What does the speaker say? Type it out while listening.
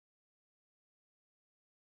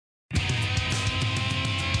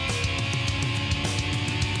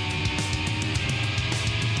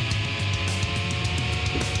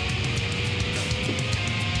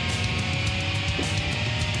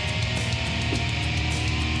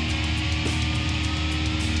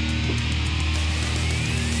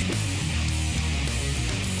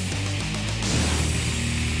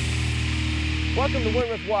Welcome to Win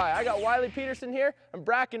with Why. I got Wiley Petersen here and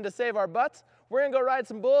Bracken to save our butts. We're gonna go ride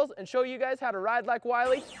some bulls and show you guys how to ride like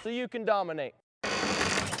Wiley so you can dominate.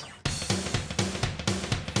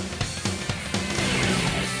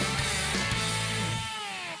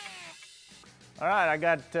 All right, I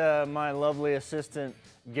got my lovely assistant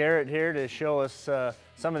Garrett here to show us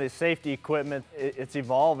some of the safety equipment. It's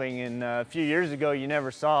evolving, and a few years ago you never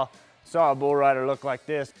saw a bull rider look like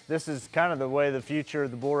this. This is kind of the way the future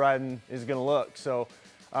of the bull riding is going to look. So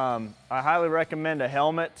I highly recommend a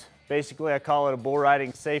helmet. Basically, I call it a bull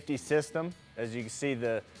riding safety system. As you can see,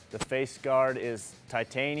 the face guard is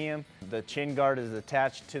titanium. The chin guard is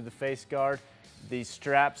attached to the face guard. These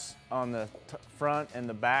straps on the front and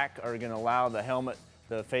the back are going to allow the helmet,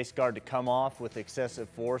 the face guard, to come off with excessive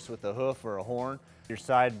force with a hoof or a horn. Your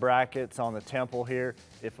side brackets on the temple here,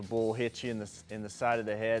 if a bull hits you in the side of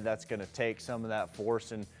the head, that's going to take some of that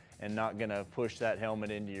force and not going to push that helmet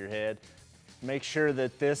into your head. Make sure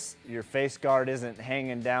that your face guard isn't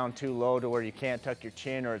hanging down too low to where you can't tuck your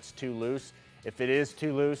chin, or it's too loose. If it is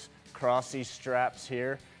too loose, cross these straps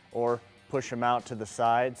here or push them out to the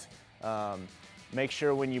sides. Make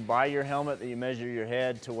sure when you buy your helmet that you measure your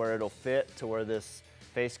head to where it'll fit, to where this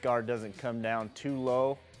face guard doesn't come down too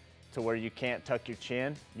low to where you can't tuck your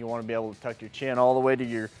chin. You want to be able to tuck your chin all the way to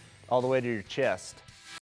your chest.